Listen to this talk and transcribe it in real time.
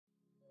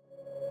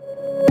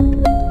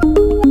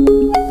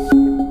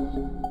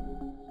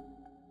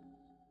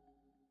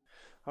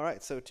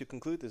Alright, so to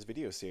conclude this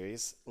video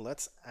series,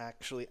 let's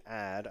actually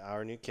add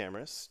our new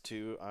cameras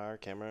to our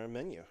camera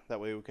menu. That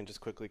way we can just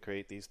quickly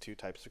create these two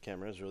types of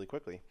cameras really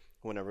quickly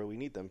whenever we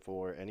need them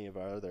for any of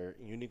our other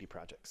Unity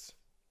projects.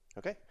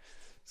 Okay,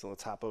 so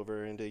let's hop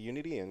over into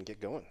Unity and get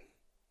going.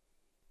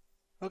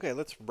 Okay,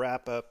 let's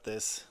wrap up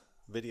this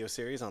video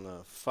series on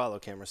the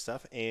FollowCamera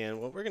stuff, and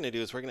what we're going to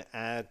do is we're going to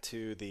add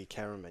to the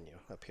camera menu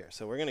up here.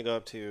 So we're going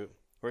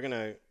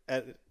to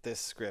edit this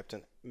script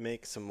and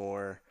make some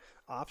more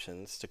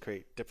options to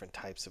create different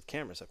types of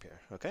cameras up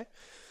here. Okay,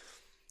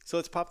 so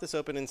let's pop this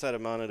open inside of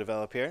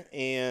MonoDevelop here,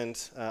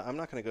 and I'm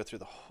not going to go through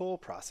the whole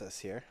process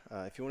here.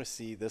 If you want to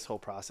see this whole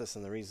process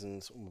and the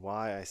reasons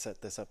why I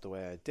set this up the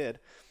way I did,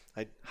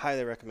 I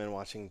highly recommend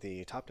watching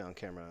the top-down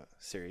camera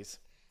series,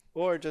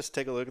 or just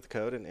take a look at the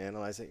code and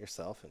analyze it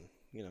yourself. And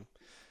you know,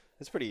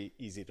 it's pretty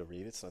easy to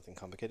read. It's nothing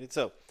complicated.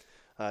 So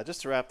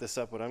just to wrap this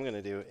up, what I'm going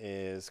to do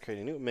is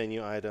create a new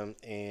menu item,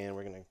 and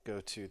we're going to go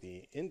to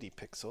the Indie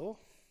Pixel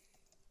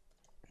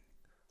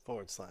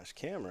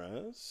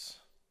 /cameras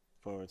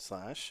 /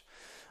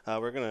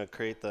 we're going to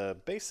create the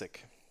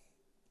basic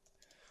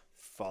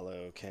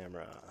follow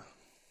camera.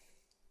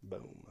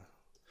 Boom.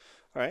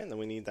 All right, and then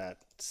we need that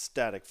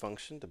static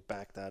function to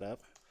back that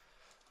up.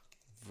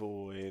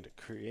 Void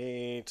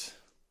create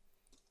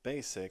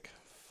basic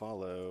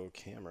follow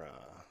camera.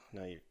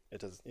 Now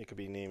it could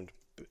be named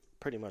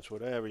pretty much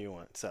whatever you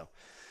want. So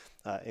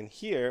in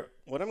here,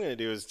 what I'm going to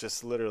do is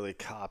just literally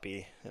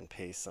copy and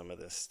paste some of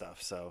this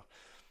stuff. So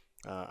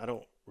I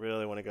don't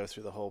really want to go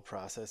through the whole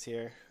process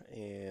here,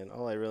 and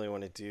all I really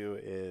want to do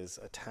is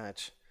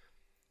attach.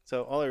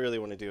 So all I really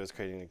want to do is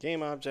creating a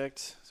game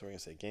object. So we're going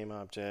to say game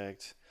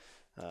object,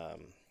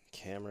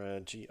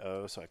 camera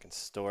GO, so I can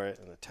store it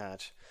and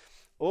attach.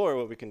 Or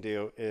what we can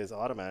do is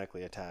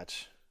automatically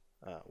attach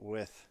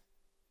with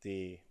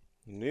the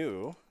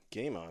new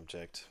game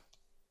object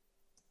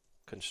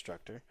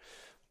constructor.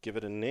 Give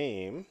it a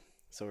name.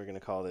 So we're going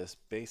to call this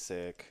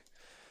basic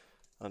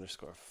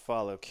 _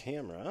 follow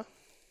camera.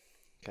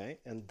 Okay,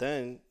 and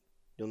then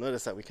you'll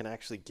notice that we can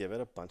actually give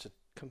it a bunch of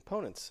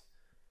components.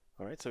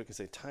 All right, so we can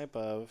say type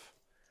of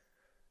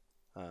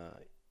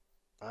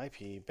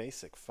IP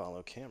basic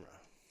follow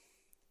camera.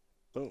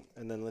 Boom,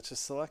 and then let's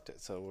just select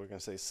it. So we're going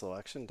to say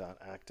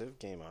selection.active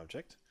game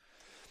object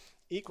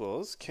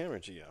equals camera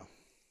geo.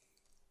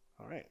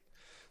 All right,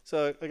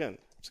 so again,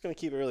 I'm just going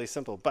to keep it really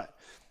simple, but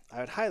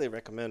I would highly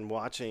recommend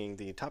watching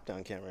the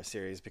top-down camera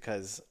series,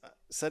 because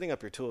setting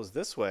up your tools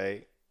this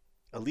way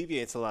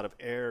alleviates a lot of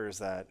errors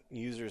that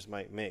users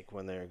might make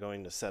when they're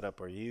going to set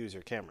up or use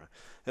your camera.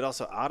 It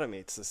also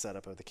automates the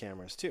setup of the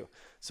cameras too,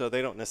 so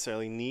they don't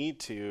necessarily need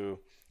to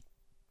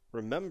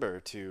remember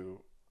to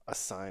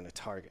assign a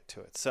target to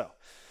it. So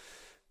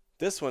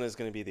this one is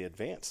going to be the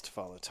advanced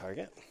follow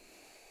target.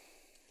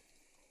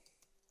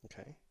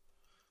 Okay,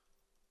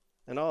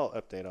 and I'll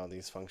update all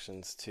these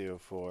functions too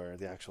for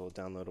the actual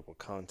downloadable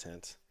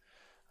content.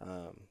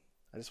 I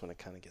just want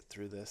to kind of get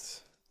through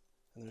this.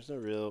 And there's no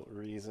real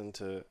reason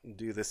to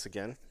do this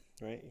again,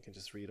 right? You can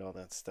just read all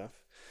that stuff.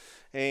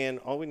 And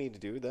all we need to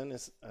do then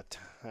is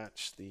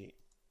attach the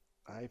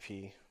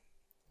IP.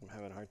 I'm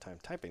having a hard time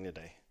typing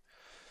today.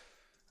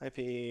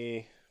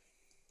 IP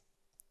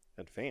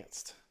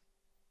advanced.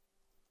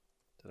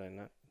 Did I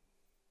not?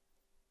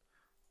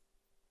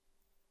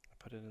 I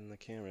put it in the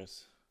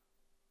cameras.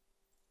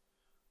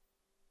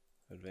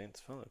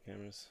 Advanced follow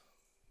cameras.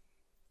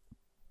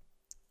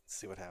 Let's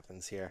see what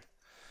happens here.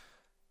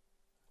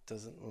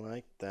 Doesn't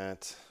like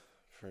that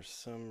for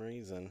some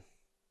reason.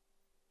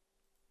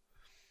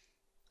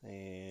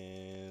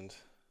 And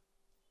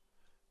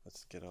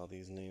let's get all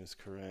these names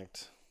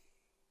correct.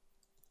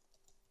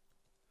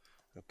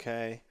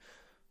 Okay,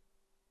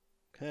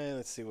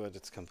 let's see what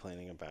it's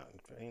complaining about.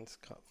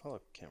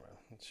 Follow camera,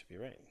 that should be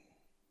right.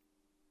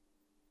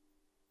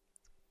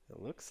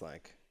 It looks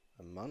like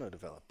a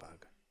MonoDevelop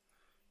bug.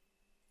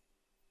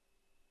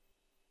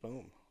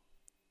 Boom.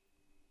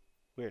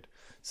 Weird.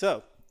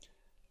 So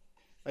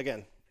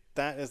again,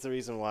 that is the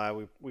reason why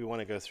we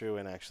want to go through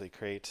and actually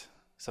create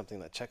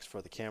something that checks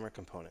for the camera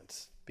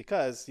components,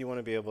 because you want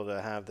to be able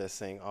to have this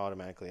thing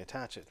automatically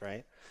attach it,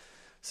 right?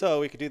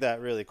 So we could do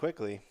that really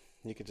quickly.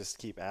 You could just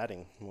keep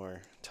adding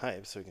more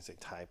types. So we can say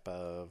type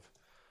of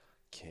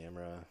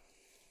camera,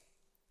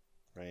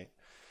 right?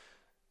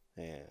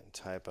 And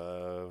type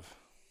of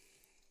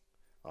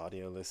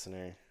audio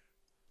listener,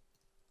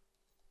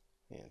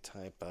 and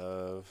type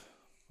of,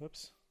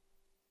 whoops,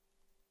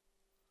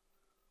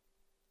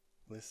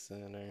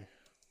 listener.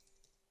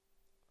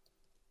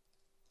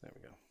 There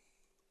we go.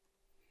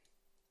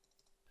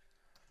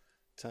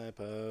 Type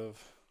of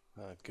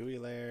GUI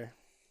layer.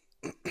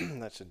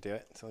 That should do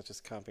it. So let's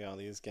just copy all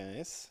these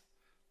guys.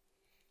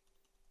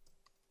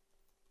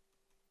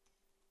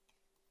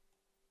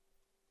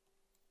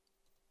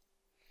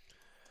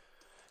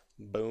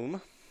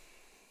 Boom.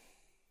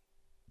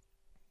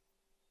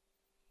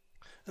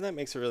 And that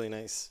makes it really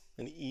nice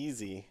and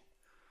easy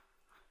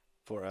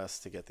for us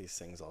to get these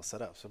things all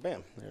set up. So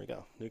bam, there we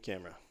go, new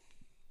camera.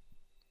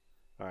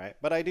 All right,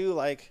 but I do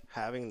like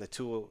having the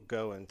tool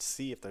go and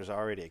see if there's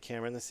already a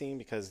camera in the scene,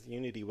 because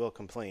Unity will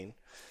complain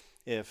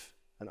if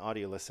an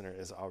audio listener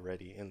is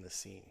already in the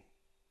scene.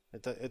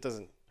 It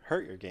doesn't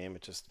hurt your game,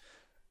 it just,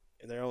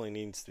 there only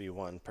needs to be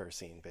one per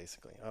scene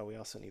basically. Oh, we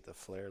also need the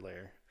flare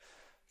layer.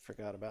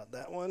 Forgot about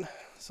that one.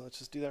 So let's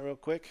just do that real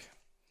quick,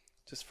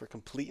 just for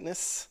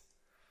completeness.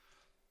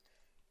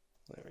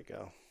 There we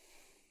go.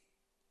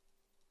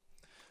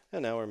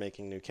 And now we're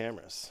making new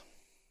cameras.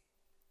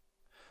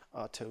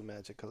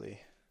 Auto-magically.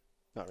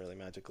 Not really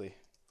magically.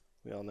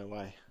 We all know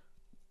why.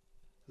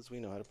 Because we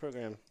know how to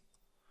program.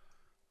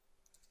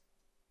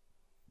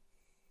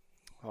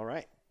 All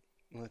right.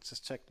 Let's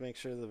just check to make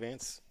sure the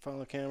advanced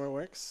FollowCamera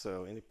works.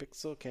 So any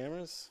pixel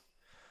cameras.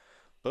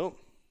 Boom.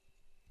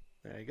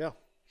 There you go.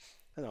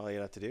 And all you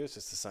have to do is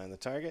just assign the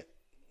target.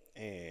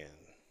 And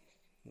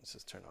let's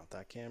just turn off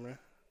that camera.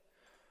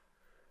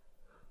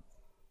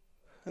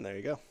 And there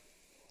you go.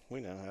 We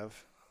now have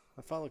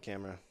a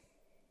FollowCamera.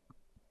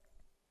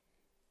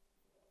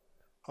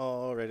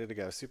 All ready to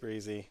go. Super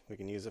easy. We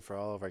can use it for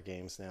all of our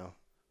games now.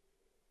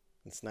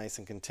 It's nice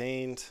and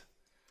contained.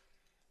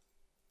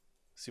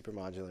 Super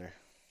modular.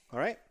 All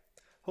right.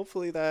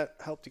 Hopefully that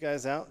helped you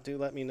guys out. Do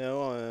let me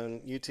know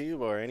on YouTube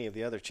or any of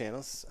the other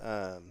channels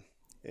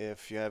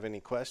if you have any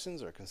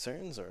questions or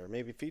concerns or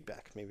maybe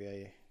feedback.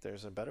 Maybe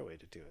there's a better way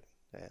to do it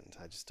and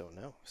I just don't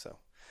know. So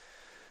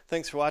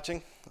thanks for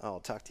watching. I'll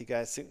talk to you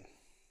guys soon.